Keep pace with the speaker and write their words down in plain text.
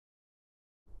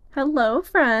Hello,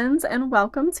 friends, and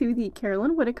welcome to the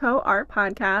Carolyn Whittico Art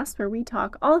Podcast, where we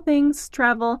talk all things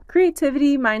travel,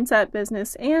 creativity, mindset,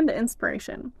 business, and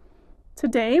inspiration.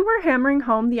 Today, we're hammering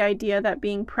home the idea that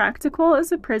being practical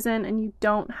is a prison and you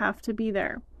don't have to be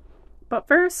there. But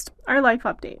first, our life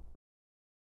update.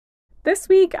 This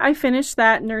week, I finished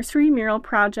that nursery mural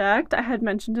project I had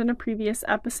mentioned in a previous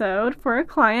episode for a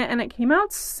client, and it came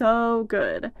out so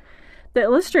good. The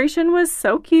illustration was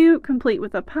so cute, complete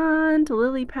with a pond,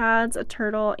 lily pads, a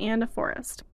turtle, and a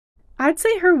forest. I'd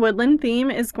say her woodland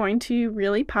theme is going to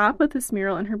really pop with this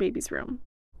mural in her baby's room.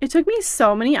 It took me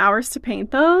so many hours to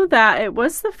paint, though, that it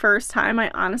was the first time I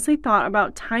honestly thought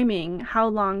about timing how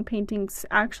long paintings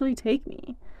actually take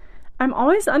me. I'm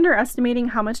always underestimating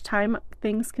how much time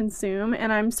things consume,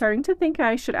 and I'm starting to think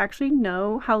I should actually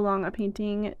know how long a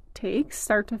painting takes,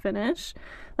 start to finish.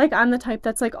 Like, I'm the type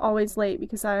that's like always late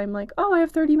because I'm like, oh, I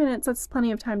have 30 minutes, that's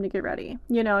plenty of time to get ready.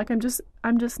 I'm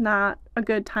just not a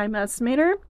good time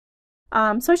estimator.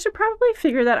 So I should probably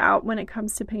figure that out when it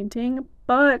comes to painting,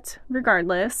 but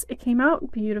regardless, it came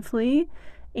out beautifully,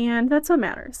 and that's what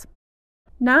matters.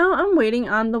 Now I'm waiting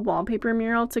on the wallpaper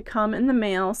mural to come in the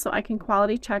mail so I can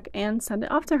quality check and send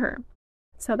it off to her.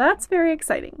 So that's very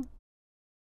exciting.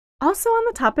 Also, on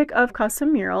the topic of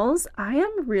custom murals, I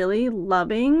am really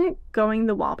loving going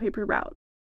the wallpaper route.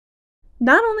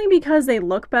 Not only because they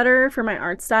look better for my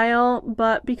art style,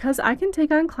 but because I can take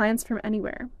on clients from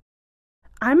anywhere.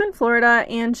 I'm in Florida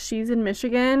and she's in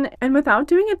Michigan, and without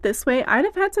doing it this way, I'd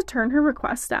have had to turn her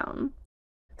requests down.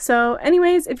 So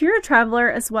anyways, if you're a traveler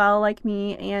as well like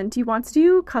me and you want to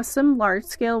do custom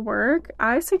large-scale work,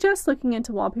 I suggest looking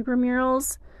into wallpaper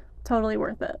murals. Totally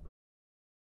worth it.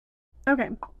 Okay,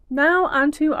 now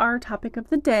on to our topic of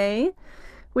the day,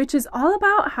 which is all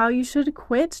about how you should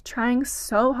quit trying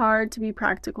so hard to be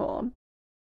practical.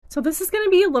 So this is going to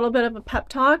be a little bit of a pep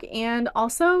talk and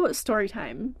also story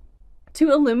time.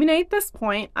 To illuminate this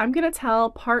point, I'm going to tell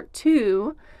part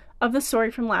 2 of the story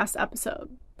from last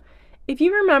episode. If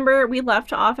you remember, we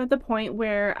left off at the point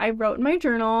where I wrote in my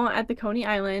journal at the Coney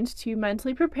Island to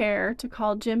mentally prepare to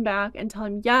call Jim back and tell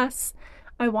him, yes,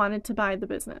 I wanted to buy the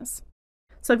business.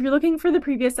 So if you're looking for the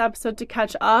previous episode to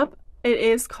catch up, it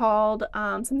is called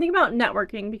something about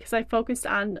networking because I focused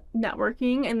on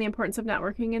networking and the importance of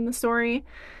networking in the story.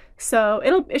 So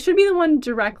it should be the one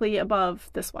directly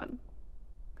above this one.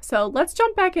 So let's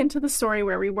jump back into the story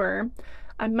where we were.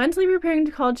 I'm mentally preparing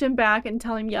to call Jim back and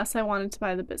tell him yes, I wanted to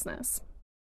buy the business.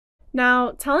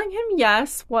 Now, telling him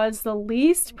yes was the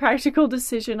least practical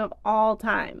decision of all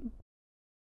time.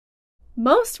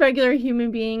 Most regular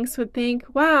human beings would think,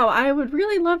 wow, I would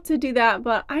really love to do that,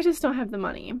 but I just don't have the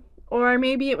money. Or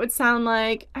maybe it would sound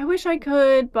like, I wish I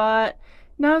could, but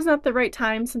now's not the right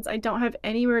time since I don't have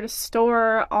anywhere to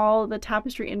store all the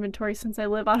tapestry inventory since I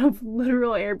live out of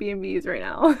literal Airbnbs right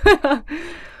now.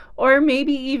 Or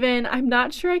maybe even, I'm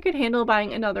not sure I could handle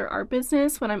buying another art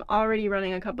business when I'm already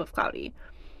running a cup of Cloudy.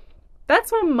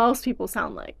 That's what most people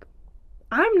sound like.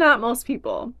 I'm not most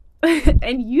people,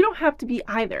 and you don't have to be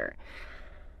either.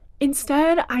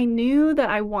 Instead, I knew that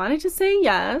I wanted to say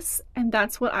yes, and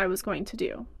that's what I was going to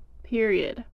do.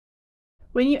 Period.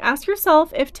 When you ask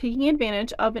yourself if taking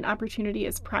advantage of an opportunity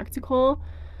is practical,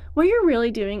 what you're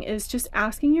really doing is just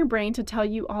asking your brain to tell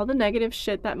you all the negative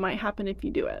shit that might happen if you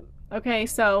do it. Okay,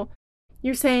 so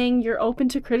you're saying you're open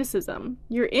to criticism.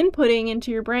 You're inputting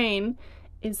into your brain,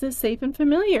 is this safe and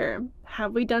familiar?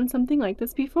 Have we done something like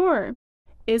this before?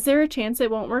 Is there a chance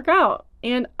it won't work out?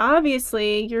 And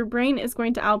obviously, your brain is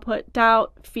going to output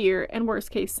doubt, fear, and worst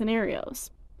case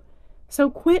scenarios. So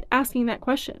quit asking that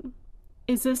question.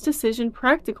 Is this decision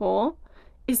practical?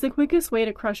 Is the quickest way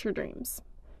to crush your dreams.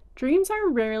 Dreams are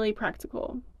rarely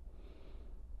practical.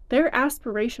 They're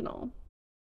aspirational.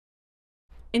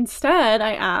 Instead,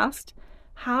 I asked,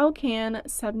 how can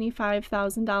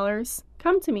 $75,000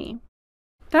 come to me?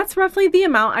 That's roughly the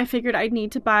amount I figured I'd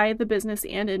need to buy the business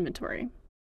and inventory.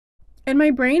 And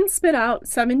my brain spit out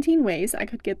 17 ways I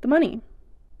could get the money.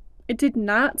 It did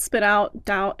not spit out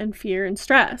doubt and fear and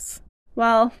stress.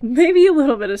 Well, maybe a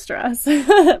little bit of stress,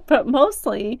 but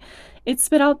mostly it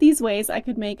spit out these ways I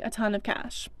could make a ton of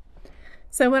cash.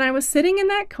 So when I was sitting in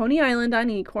that Coney Island on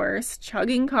e-course,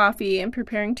 chugging coffee and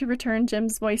preparing to return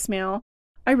Jim's voicemail,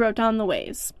 I wrote down the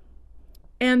ways.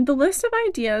 And the list of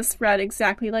ideas read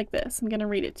exactly like this. I'm going to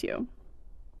read it to you.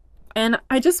 And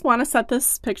I just want to set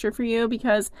this picture for you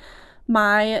because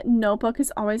my notebook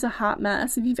is always a hot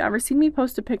mess. If you've ever seen me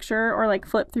post a picture or like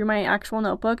flip through my actual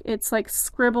notebook, it's like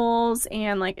scribbles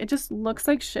and like it just looks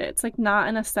like shit. It's like not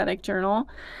an aesthetic journal.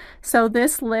 So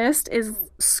this list is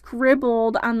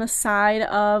scribbled on the side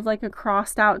of like a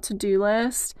crossed out to-do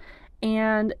list.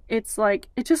 and it's like,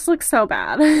 it just looks so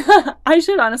bad. I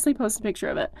should honestly post a picture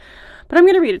of it, but I'm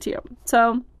going to read it to you.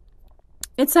 So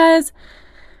it says,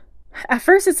 at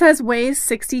first it says weighs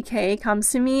 60K comes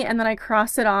to me, and then I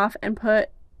crossed it off and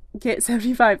get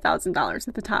 $75,000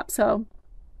 at the top. So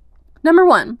number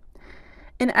 1,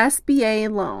 an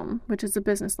SBA loan, which is a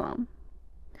business loan.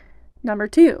 Number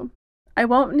 2, I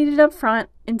won't need it up front,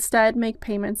 instead make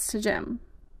payments to Jim.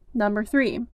 Number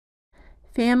 3,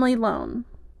 family loan.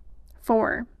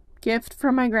 4, gift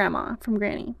from my grandma, from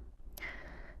Granny.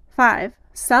 5,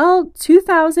 sell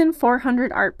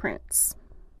 2,400 art prints.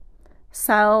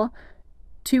 Sell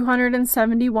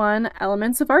 271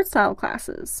 Elements of Art Style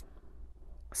classes.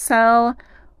 Sell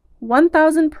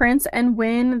 1,000 prints and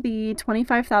win the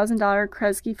 $25,000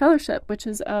 Kresge Fellowship, which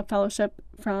is a fellowship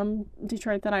from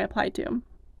Detroit that I applied to,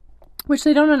 which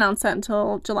they don't announce that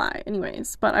until July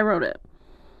anyways, but I wrote it.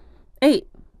 8,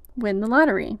 win the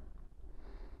lottery.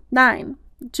 9,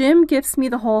 Jim gifts me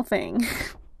the whole thing.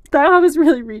 I was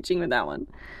really reaching with that one.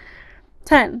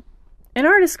 10, an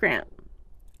artist grant.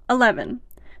 11,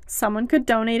 someone could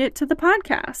donate it to the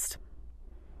podcast.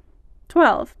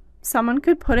 12, someone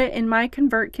could put it in my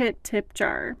ConvertKit tip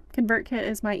jar. ConvertKit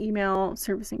is my email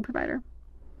servicing provider.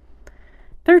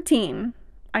 13,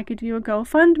 I could do a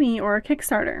GoFundMe or a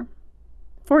Kickstarter.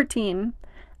 14,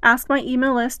 ask my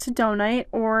email list to donate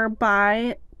or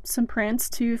buy some prints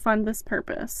to fund this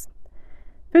purpose.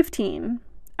 15,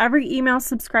 every email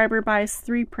subscriber buys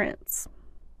 3 prints.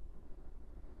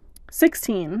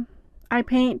 16, I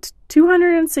paint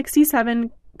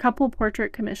 267 couple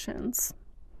portrait commissions.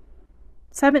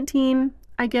 17,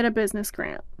 I get a business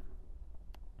grant,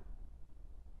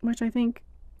 which I think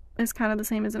is kind of the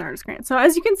same as an artist grant. So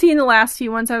as you can see in the last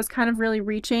few ones, I was kind of really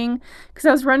reaching because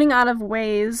I was running out of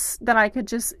ways that I could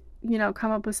just,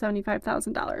 come up with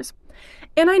 $75,000.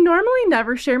 And I normally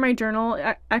never share my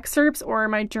journal excerpts or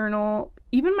my journal,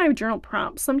 even my journal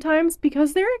prompts sometimes,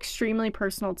 because they're extremely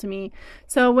personal to me.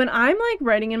 So when I'm like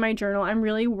writing in my journal, I'm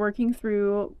really working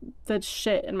through the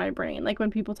shit in my brain. Like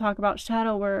when people talk about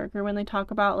shadow work or when they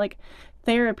talk about like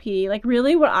therapy, like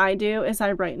really what I do is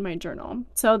I write in my journal.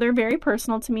 So they're very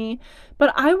personal to me,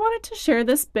 but I wanted to share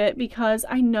this bit because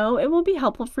I know it will be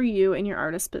helpful for you in your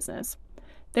artist business.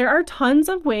 There are tons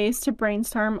of ways to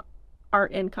brainstorm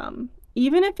art income.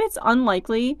 Even if it's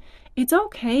unlikely, it's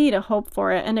okay to hope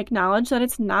for it and acknowledge that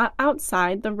it's not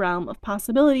outside the realm of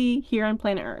possibility here on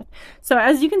planet Earth. So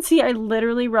as you can see, I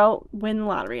literally wrote win the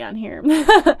lottery on here.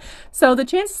 So the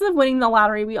chances of winning the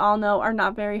lottery, we all know, are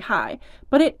not very high,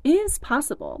 but it is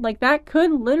possible. Like that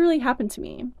could literally happen to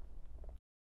me.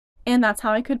 And that's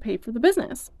how I could pay for the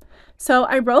business. So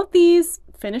I wrote these,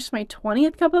 finished my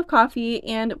 20th cup of coffee,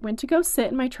 and went to go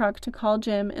sit in my truck to call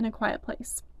Jim in a quiet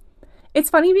place. It's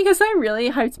funny because I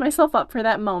really hyped myself up for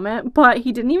that moment, but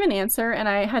he didn't even answer, and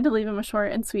I had to leave him a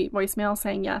short and sweet voicemail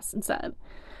saying yes instead.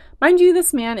 Mind you,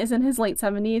 this man is in his late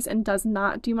 70s and does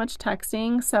not do much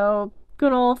texting, so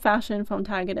good old-fashioned phone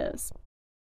tag it is.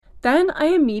 Then I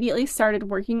immediately started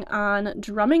working on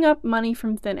drumming up money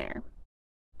from thin air.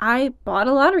 I bought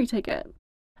a lottery ticket.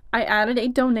 I added a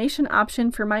donation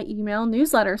option for my email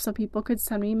newsletter so people could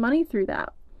send me money through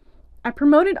that. I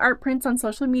promoted art prints on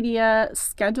social media,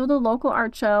 scheduled a local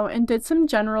art show, and did some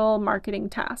general marketing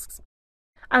tasks.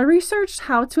 I researched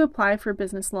how to apply for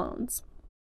business loans.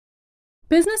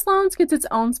 Business loans gets its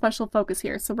own special focus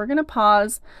here, so we're going to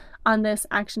pause on this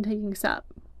action-taking step.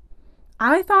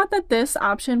 I thought that this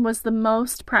option was the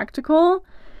most practical,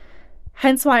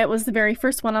 hence why it was the very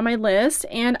first one on my list,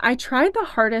 and I tried the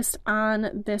hardest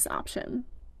on this option.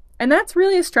 And that's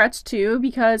really a stretch too,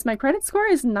 because my credit score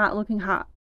is not looking hot.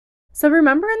 So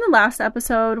remember in the last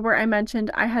episode where I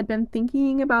mentioned I had been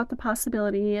thinking about the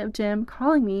possibility of Jim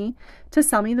calling me to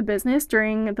sell me the business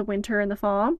during the winter and the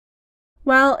fall?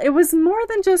 Well, it was more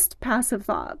than just passive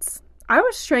thoughts. I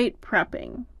was straight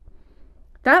prepping.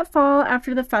 That fall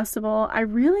after the festival, I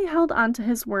really held on to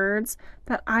his words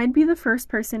that I'd be the first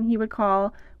person he would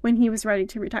call when he was ready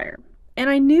to retire. And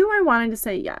I knew I wanted to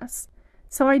say yes.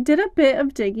 So I did a bit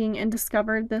of digging and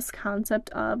discovered this concept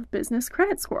of business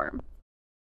credit score.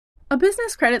 A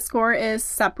business credit score is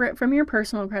separate from your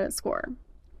personal credit score.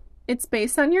 It's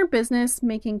based on your business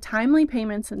making timely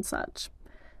payments and such.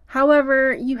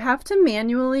 However, you have to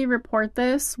manually report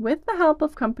this with the help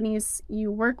of companies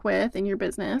you work with in your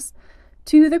business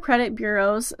to the credit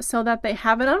bureaus so that they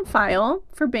have it on file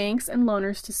for banks and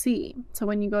loaners to see. So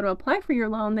when you go to apply for your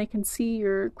loan, they can see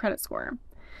your credit score.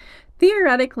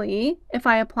 Theoretically, if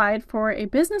I applied for a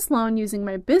business loan using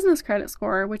my business credit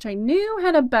score, which I knew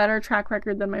had a better track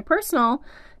record than my personal,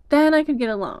 then I could get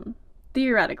a loan.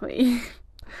 Theoretically.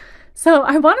 So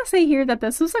I want to say here that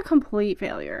this was a complete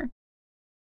failure.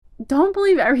 don't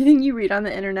believe everything you read on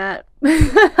the internet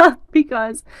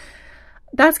because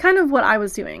that's kind of what I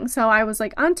was doing. So I was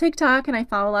like on TikTok and I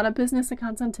follow a lot of business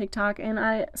accounts on TikTok and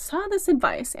I saw this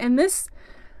advice, and this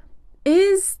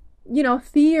is,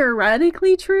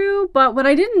 theoretically true, but what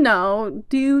I didn't know,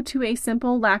 due to a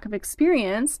simple lack of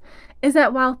experience, is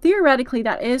that while theoretically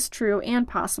that is true and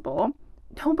possible,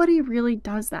 nobody really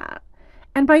does that.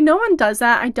 And by no one does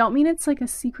that, I don't mean it's like a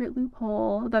secret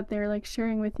loophole that they're like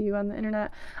sharing with you on the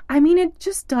internet. I mean, it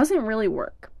just doesn't really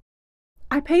work.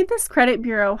 I paid this credit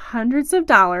bureau hundreds of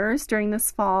dollars during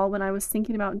this fall when I was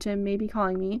thinking about Jim maybe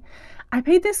calling me. I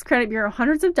paid this credit bureau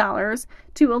hundreds of dollars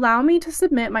to allow me to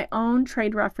submit my own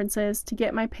trade references to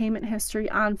get my payment history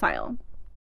on file.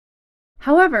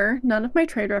 However, none of my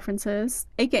trade references,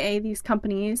 aka these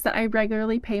companies that I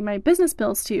regularly pay my business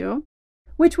bills to,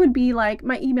 which would be like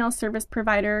my email service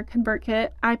provider, ConvertKit,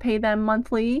 I pay them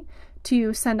monthly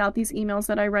to send out these emails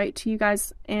that I write to you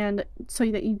guys, and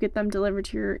so that you get them delivered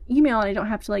to your email and I don't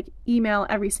have to like email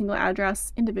every single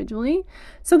address individually.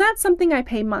 So that's something I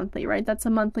pay monthly, right? That's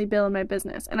a monthly bill in my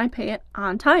business and I pay it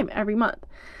on time every month.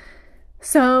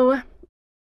 So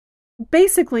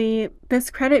basically, this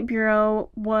credit bureau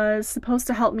was supposed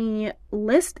to help me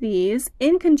list these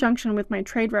in conjunction with my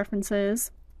trade references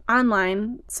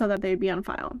online so that they'd be on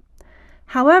file.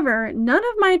 However, none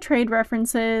of my trade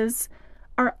references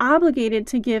are obligated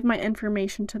to give my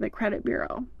information to the credit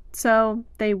bureau, so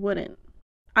they wouldn't.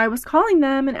 I was calling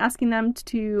them and asking them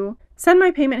to send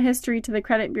my payment history to the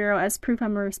credit bureau as proof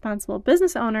I'm a responsible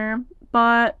business owner,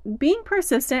 but being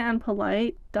persistent and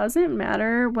polite doesn't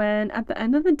matter when at the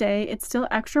end of the day it's still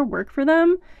extra work for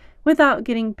them without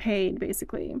getting paid,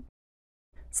 basically.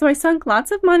 So I sunk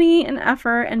lots of money and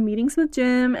effort and meetings with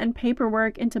Jim and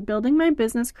paperwork into building my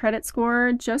business credit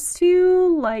score just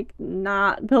to,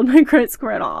 not build my credit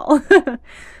score at all.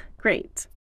 Great.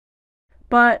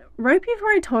 But right before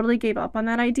I totally gave up on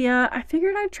that idea, I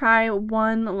figured I'd try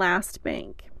one last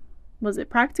bank. Was it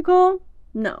practical?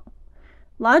 No.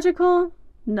 Logical?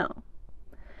 No.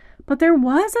 But there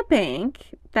was a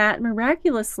bank that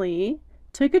miraculously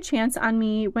took a chance on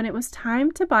me when it was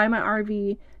time to buy my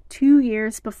RV 2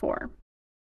 years before.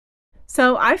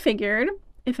 So I figured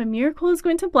if a miracle is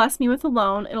going to bless me with a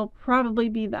loan, it'll probably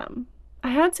be them. I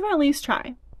had to at least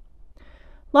try.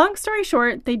 Long story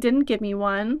short, they didn't give me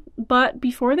one, but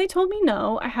before they told me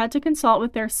no, I had to consult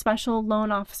with their special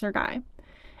loan officer guy.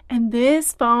 And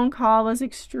this phone call was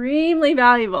extremely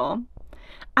valuable.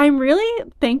 I'm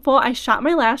really thankful I shot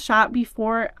my last shot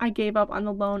before I gave up on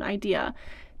the loan idea.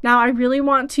 Now, I really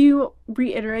want to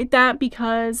reiterate that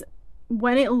because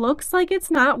when it looks like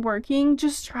it's not working,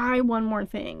 just try one more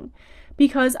thing.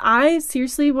 Because I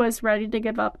seriously was ready to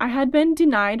give up. I had been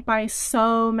denied by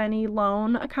so many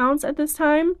loan accounts at this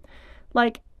time.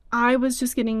 I was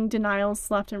just getting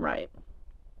denials left and right.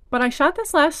 But I shot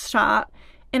this last shot,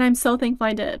 and I'm so thankful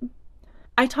I did.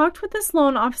 I talked with this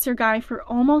loan officer guy for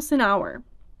almost an hour.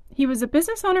 He was a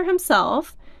business owner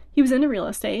himself. He was into real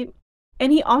estate.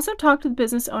 And he also talked with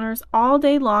business owners all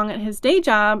day long at his day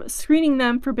job, screening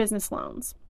them for business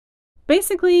loans.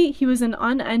 Basically, he was an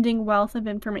unending wealth of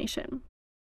information.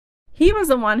 He was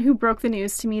the one who broke the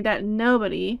news to me that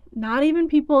nobody, not even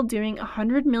people doing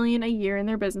 $100 million a year in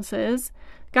their businesses,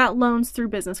 got loans through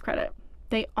business credit.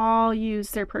 They all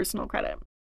used their personal credit,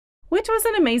 which was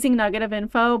an amazing nugget of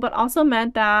info, but also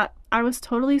meant that I was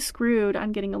totally screwed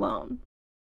on getting a loan.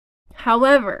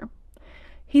 However,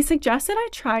 he suggested I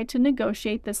try to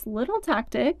negotiate this little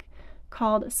tactic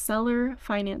called seller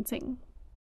financing.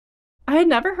 I had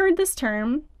never heard this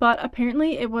term, but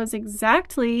apparently it was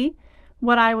exactly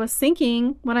what I was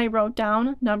thinking when I wrote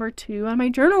down number 2 on my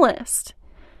journal list,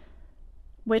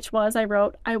 which was I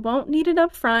wrote, I won't need it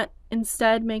up front,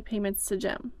 instead make payments to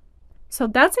Jim. So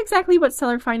that's exactly what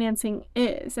seller financing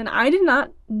is, and I did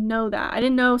not know that. I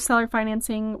didn't know seller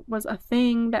financing was a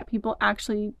thing that people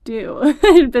actually do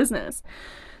in business.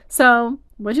 So,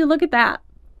 would you look at that?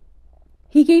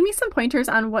 He gave me some pointers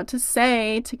on what to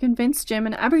say to convince Jim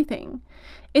and everything.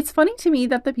 It's funny to me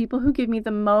that the people who give me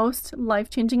the most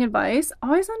life-changing advice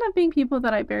always end up being people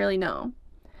that I barely know.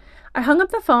 I hung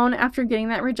up the phone after getting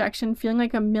that rejection feeling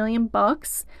like $1 million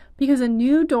because a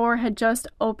new door had just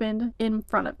opened in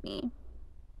front of me.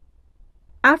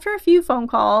 After a few phone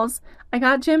calls, I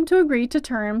got Jim to agree to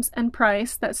terms and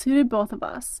price that suited both of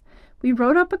us. We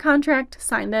wrote up a contract,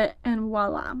 signed it, and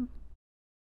voila.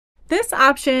 This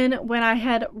option, when I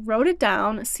had wrote it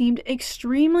down, seemed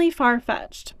extremely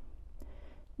far-fetched.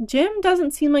 Jim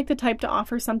doesn't seem like the type to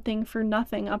offer something for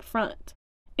nothing up front.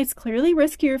 It's clearly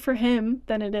riskier for him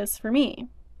than it is for me.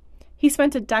 He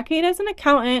spent a decade as an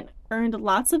accountant earned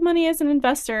lots of money as an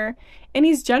investor, and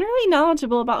he's generally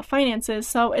knowledgeable about finances,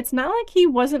 so it's not like he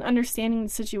wasn't understanding the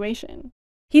situation.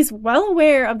 He's well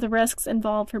aware of the risks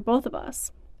involved for both of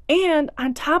us. And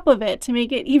on top of it, to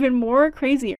make it even more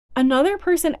crazy, another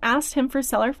person asked him for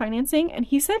seller financing and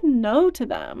he said no to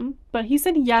them, but he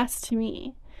said yes to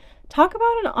me. Talk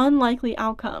about an unlikely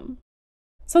outcome.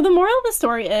 So the moral of the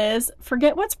story is,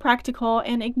 forget what's practical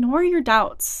and ignore your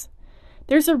doubts.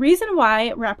 There's a reason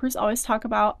why rappers always talk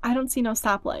about, I don't see no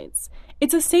stoplights.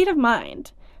 It's a state of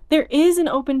mind. There is an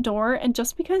open door, and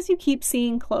just because you keep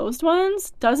seeing closed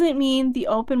ones doesn't mean the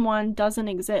open one doesn't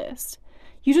exist.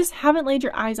 You just haven't laid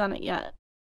your eyes on it yet.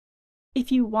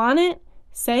 If you want it,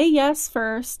 say yes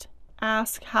first,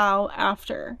 ask how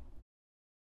after.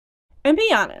 And be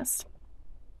honest.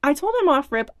 I told him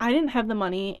off rip I didn't have the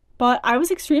money, but I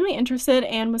was extremely interested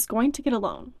and was going to get a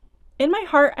loan. In my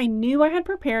heart, I knew I had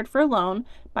prepared for a loan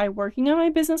by working on my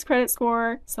business credit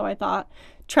score, so I thought,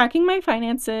 tracking my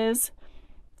finances,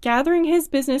 gathering his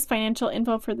business financial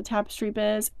info for the Tapestry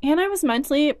biz, and I was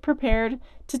mentally prepared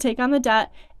to take on the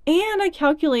debt, and I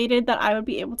calculated that I would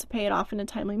be able to pay it off in a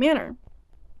timely manner.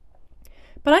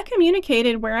 But I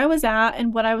communicated where I was at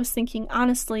and what I was thinking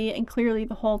honestly and clearly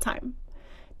the whole time.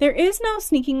 There is no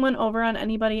sneaking one over on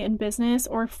anybody in business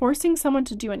or forcing someone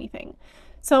to do anything.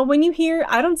 So when you hear,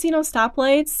 I don't see no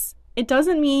stoplights, it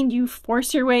doesn't mean you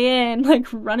force your way in, like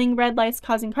running red lights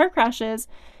causing car crashes.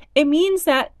 It means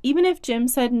that even if Jim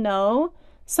said no,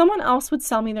 someone else would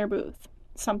sell me their booth.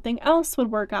 Something else would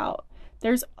work out.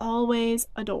 There's always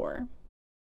a door.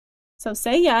 So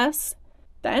say yes,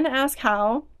 then ask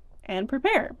how, and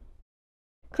prepare.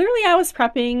 Clearly I was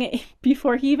prepping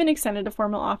before he even extended a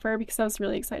formal offer because I was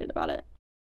really excited about it.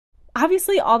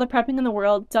 Obviously, all the prepping in the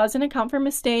world doesn't account for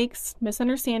mistakes,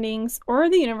 misunderstandings, or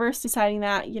the universe deciding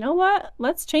that, you know what,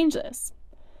 let's change this.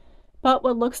 But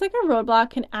what looks like a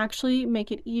roadblock can actually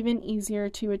make it even easier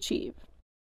to achieve.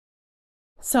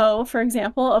 So, for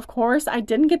example, of course, I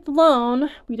didn't get the loan.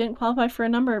 We didn't qualify for a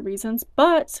number of reasons,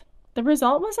 but the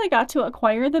result was I got to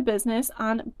acquire the business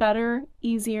on better,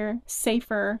 easier,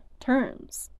 safer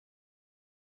terms.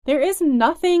 There is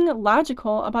nothing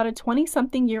logical about a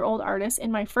 20-something-year-old artist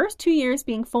in my first 2 years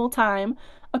being full-time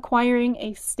acquiring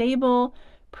a stable,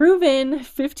 proven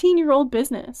 15-year-old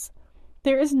business.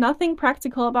 There is nothing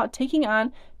practical about taking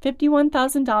on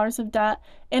 $51,000 of debt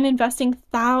and investing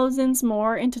thousands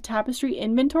more into Tapestry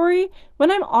inventory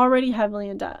when I'm already heavily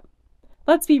in debt.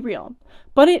 Let's be real,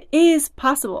 but it is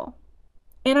possible,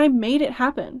 and I made it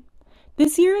happen.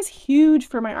 This year is huge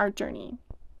for my art journey.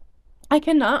 I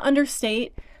cannot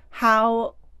understate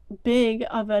how big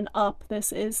of an up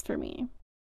this is for me.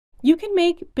 You can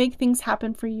make big things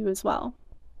happen for you as well.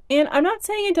 And I'm not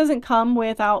saying it doesn't come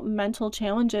without mental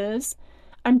challenges.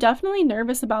 I'm definitely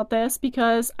nervous about this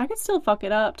because I could still fuck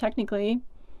it up, technically.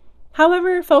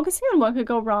 However, focusing on what could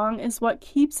go wrong is what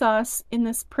keeps us in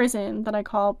this prison that I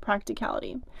call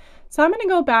practicality. So I'm going to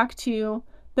go back to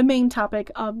the main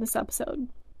topic of this episode.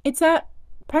 It's that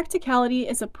practicality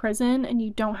is a prison and you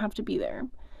don't have to be there.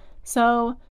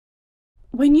 So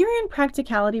when you're in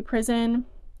practicality prison,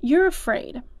 you're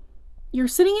afraid. You're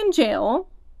sitting in jail.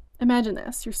 Imagine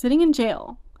this. You're sitting in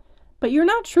jail, but you're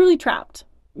not truly trapped.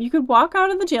 You could walk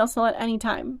out of the jail cell at any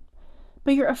time,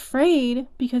 but you're afraid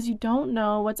because you don't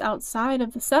know what's outside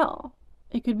of the cell.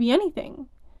 It could be anything,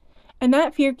 and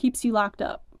that fear keeps you locked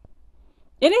up.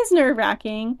 It is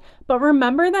nerve-wracking, but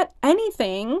remember that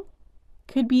anything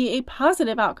could be a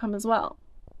positive outcome as well.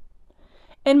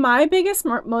 And my biggest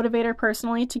motivator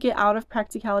personally to get out of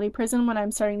practicality prison when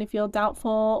I'm starting to feel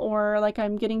doubtful or like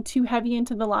I'm getting too heavy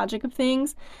into the logic of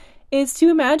things is to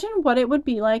imagine what it would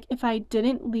be like if I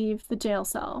didn't leave the jail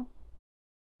cell.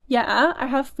 Yeah, I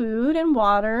have food and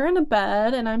water and a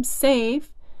bed and I'm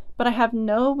safe, but I have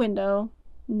no window,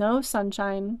 no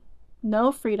sunshine,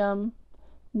 no freedom,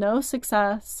 no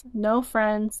success, no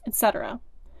friends, etc.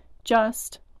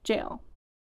 Just jail.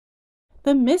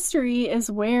 The mystery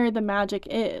is where the magic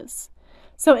is.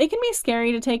 So it can be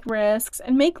scary to take risks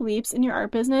and make leaps in your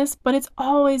art business, but it's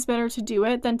always better to do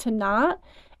it than to not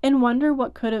and wonder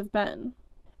what could have been.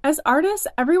 As artists,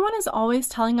 everyone is always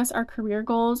telling us our career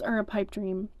goals are a pipe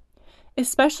dream,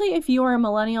 especially if you are a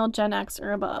millennial, Gen X,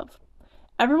 or above.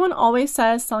 Everyone always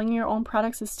says selling your own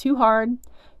products is too hard,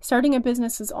 starting a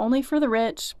business is only for the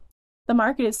rich, the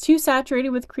market is too saturated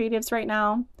with creatives right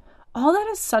now. All that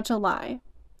is such a lie.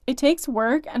 It takes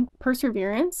work and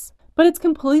perseverance, but it's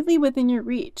completely within your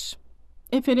reach.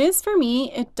 If it is for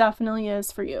me, it definitely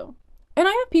is for you. And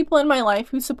I have people in my life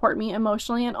who support me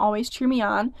emotionally and always cheer me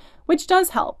on, which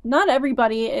does help. Not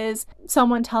everybody is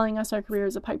someone telling us our career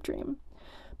is a pipe dream.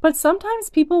 But sometimes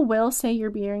people will say you're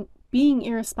being being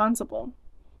irresponsible.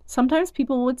 Sometimes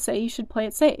people would say you should play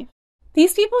it safe.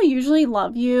 These people usually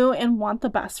love you and want the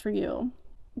best for you,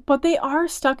 but they are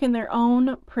stuck in their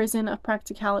own prison of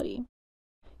practicality.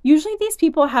 Usually these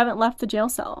people haven't left the jail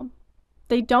cell.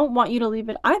 They don't want you to leave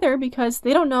it either because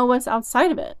they don't know what's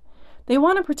outside of it. They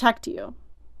want to protect you.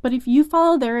 But if you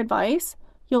follow their advice,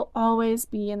 you'll always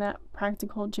be in that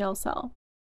practical jail cell.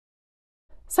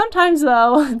 Sometimes,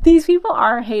 though, these people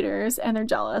are haters and they're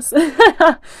jealous.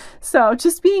 So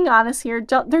just being honest here,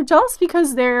 they're jealous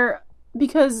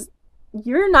because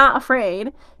you're not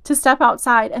afraid to step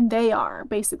outside and they are,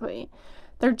 basically.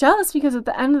 They're jealous because at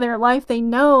the end of their life, they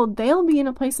know they'll be in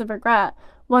a place of regret,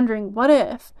 wondering, what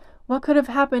if? What could have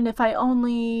happened if I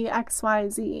only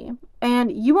XYZ?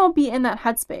 And you won't be in that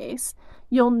headspace.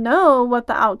 You'll know what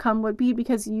the outcome would be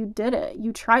because you did it.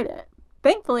 You tried it.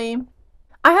 Thankfully,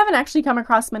 I haven't actually come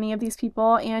across many of these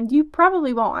people, and you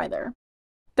probably won't either.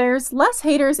 There's less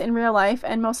haters in real life,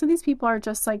 and most of these people are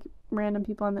just like random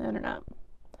people on the internet.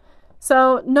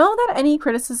 So know that any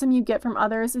criticism you get from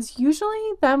others is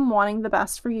usually them wanting the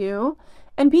best for you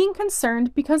and being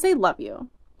concerned because they love you.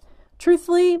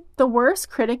 Truthfully, the worst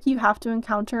critic you have to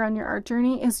encounter on your art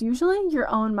journey is usually your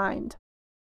own mind.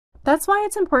 That's why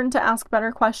it's important to ask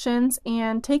better questions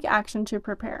and take action to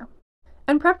prepare.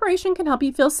 And preparation can help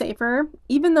you feel safer,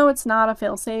 even though it's not a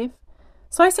fail-safe.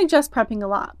 So I suggest prepping a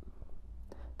lot.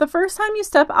 The first time you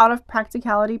step out of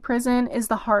practicality prison is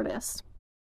the hardest.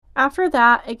 After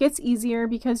that, it gets easier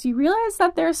because you realize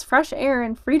that there's fresh air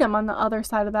and freedom on the other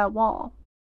side of that wall.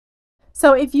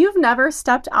 So if you've never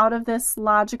stepped out of this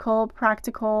logical,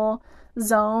 practical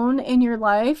zone in your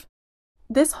life,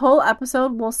 this whole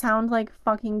episode will sound like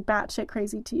fucking batshit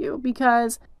crazy to you,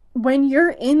 because when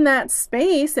you're in that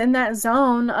space, in that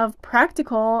zone of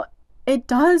practical, it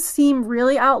does seem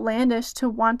really outlandish to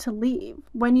want to leave.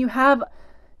 When you have,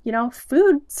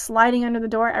 food sliding under the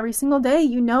door every single day,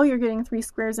 you're getting 3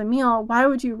 squares a meal. Why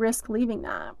would you risk leaving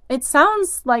that? It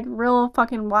sounds like real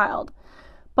fucking wild.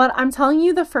 But I'm telling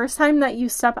you, the first time that you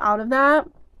step out of that,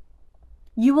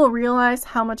 you will realize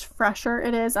how much fresher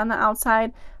it is on the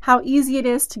outside, how easy it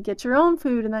is to get your own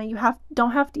food, and that you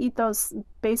don't have to eat those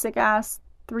basic ass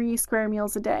 3 square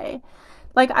meals a day.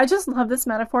 Like, I just love this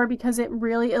metaphor because it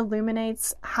really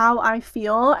illuminates how I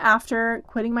feel after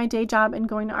quitting my day job and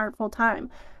going to art full time.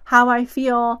 How I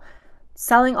feel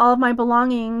selling all of my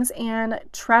belongings and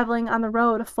traveling on the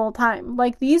road full time.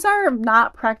 Like, these are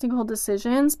not practical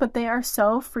decisions, but they are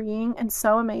so freeing and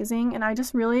so amazing. And I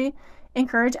just really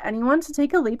encourage anyone to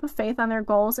take a leap of faith on their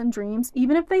goals and dreams,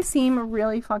 even if they seem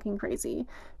really fucking crazy.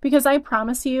 Because I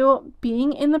promise you,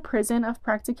 being in the prison of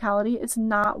practicality is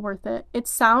not worth it. It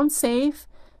sounds safe,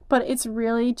 but it's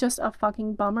really just a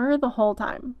fucking bummer the whole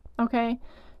time. Okay?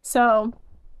 So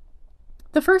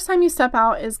the first time you step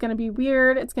out is going to be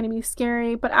weird, it's going to be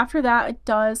scary, but after that, it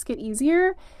does get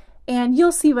easier, and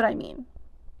you'll see what I mean.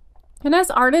 And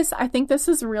as artists, I think this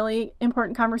is a really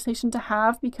important conversation to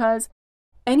have, because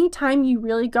anytime you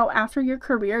really go after your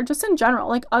career, just in general,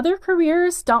 like, other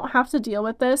careers don't have to deal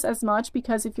with this as much,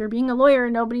 because if you're being a lawyer,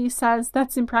 nobody says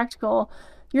that's impractical,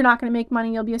 you're not going to make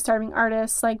money, you'll be a starving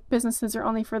artist, like, businesses are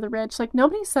only for the rich. Like,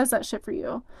 nobody says that shit for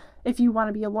you if you want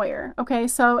to be a lawyer, okay?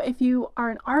 So if you are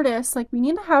an artist, like, we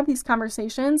need to have these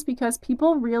conversations, because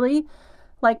people really,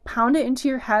 like, pound it into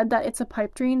your head that it's a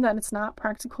pipe dream, that it's not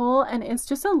practical, and it's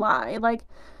just a lie. Like,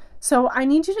 so I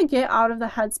need you to get out of the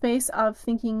headspace of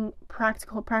thinking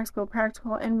practical,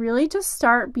 and really just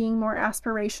start being more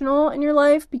aspirational in your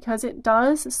life, because it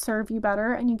does serve you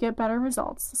better and you get better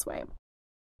results this way.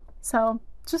 So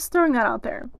just throwing that out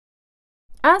there.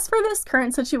 As for this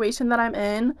current situation that I'm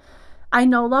in, I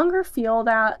no longer feel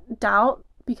that doubt,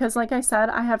 because like I said,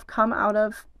 I have come out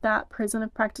of that prison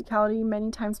of practicality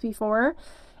many times before.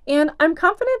 And I'm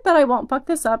confident that I won't fuck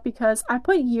this up, because I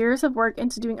put years of work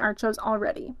into doing art shows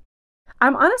already.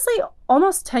 I'm honestly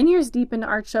almost 10 years deep into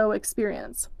art show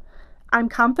experience. I'm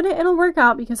confident it'll work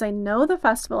out because I know the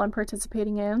festival I'm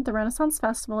participating in, the Renaissance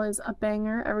Festival, is a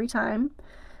banger every time.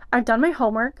 I've done my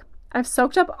homework. I've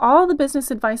soaked up all the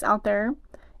business advice out there,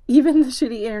 even the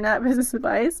shitty internet business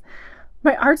advice.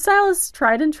 My art style is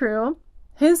tried and true.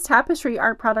 His tapestry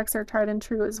art products are tried and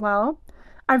true as well.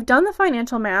 I've done the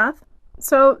financial math.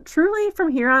 So truly, from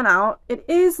here on out, it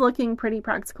is looking pretty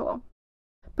practical.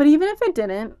 But even if it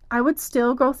didn't, I would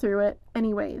still go through it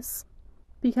anyways,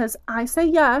 because I say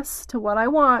yes to what I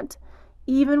want,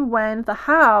 even when the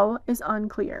how is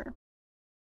unclear.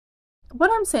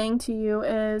 What I'm saying to you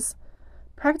is,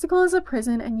 practical is a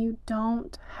prison, and you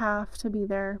don't have to be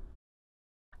there.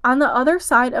 On the other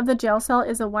side of the jail cell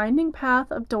is a winding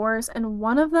path of doors, and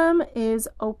one of them is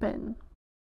open.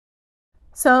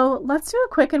 So let's do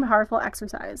a quick and powerful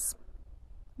exercise.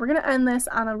 We're going to end this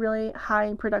on a really high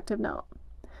and productive note.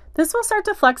 This will start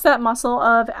to flex that muscle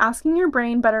of asking your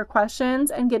brain better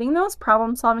questions and getting those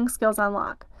problem-solving skills on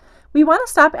lock. We want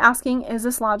to stop asking, is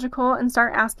this logical, and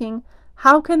start asking,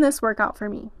 how can this work out for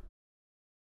me?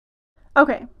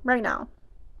 Okay, right now,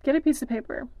 get a piece of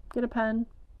paper, get a pen,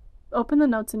 open the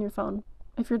notes in your phone.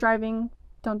 If you're driving,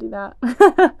 don't do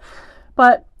that.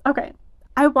 But, okay,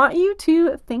 I want you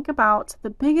to think about the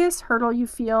biggest hurdle you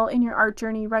feel in your art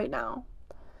journey right now.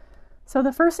 So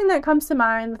the first thing that comes to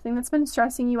mind, the thing that's been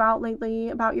stressing you out lately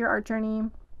about your art journey,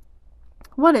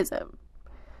 what is it?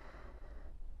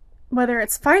 Whether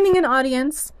it's finding an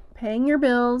audience, paying your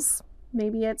bills,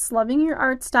 maybe it's loving your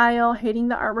art style, hating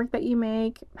the artwork that you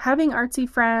make, having artsy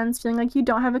friends, feeling like you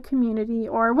don't have a community,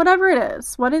 or whatever it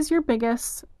is. What is your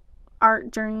biggest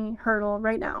art journey hurdle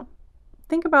right now?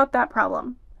 Think about that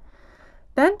problem.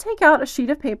 Then take out a sheet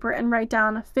of paper and write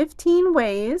down 15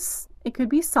 ways it could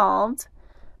be solved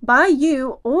by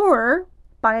you or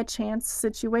by a chance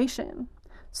situation.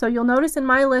 So you'll notice in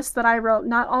my list that I wrote,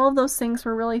 not all of those things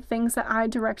were really things that I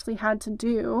directly had to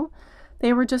do.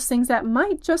 They were just things that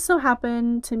might just so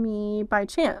happen to me by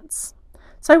chance.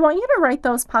 So I want you to write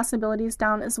those possibilities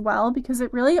down as well, because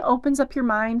it really opens up your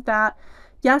mind that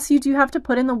yes, you do have to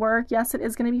put in the work. Yes, it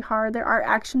is going to be hard. There are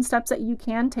action steps that you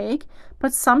can take,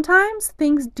 but sometimes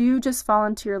things do just fall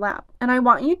into your lap. And I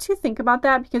want you to think about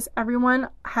that, because everyone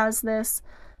has this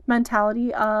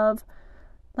mentality of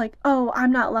like, oh,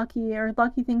 I'm not lucky, or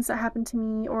lucky things that happen to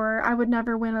me, or I would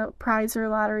never win a prize or a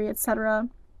lottery, etc.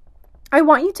 I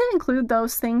want you to include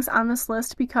those things on this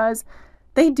list because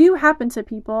they do happen to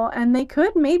people, and they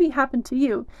could maybe happen to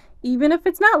you. Even if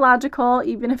it's not logical,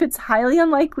 even if it's highly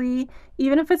unlikely,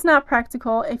 even if it's not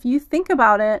practical, if you think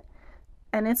about it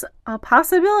and it's a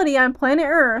possibility on planet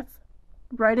Earth,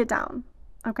 write it down,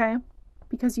 okay?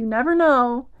 Because you never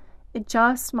know, it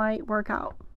just might work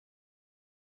out.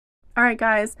 All right,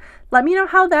 guys, let me know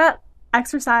how that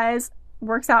exercise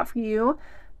works out for you.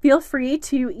 Feel free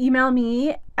to email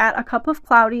me at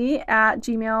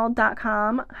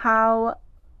acupofcloudy@gmail.com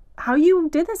how you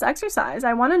did this exercise.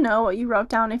 I want to know what you wrote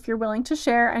down if you're willing to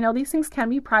share. I know these things can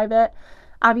be private.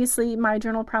 Obviously, my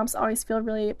journal prompts always feel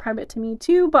really private to me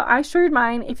too, but I shared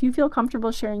mine. If you feel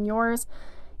comfortable sharing yours,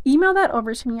 email that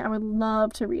over to me. I would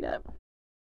love to read it.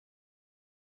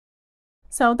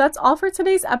 So that's all for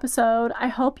today's episode. I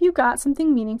hope you got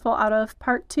something meaningful out of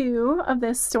part 2 of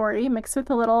this story, mixed with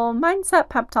a little mindset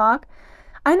pep talk.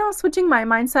 I know switching my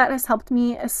mindset has helped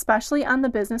me, especially on the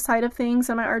business side of things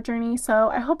in my art journey, so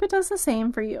I hope it does the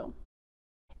same for you.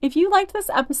 If you liked this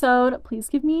episode, please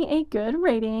give me a good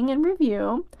rating and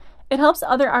review. It helps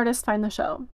other artists find the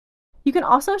show. You can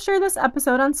also share this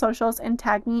episode on socials and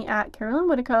tag me at Carolyn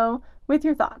Whittico with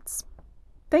your thoughts.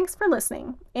 Thanks for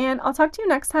listening, and I'll talk to you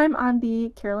next time on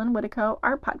the Carolyn Whittico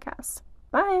Art Podcast.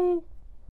 Bye!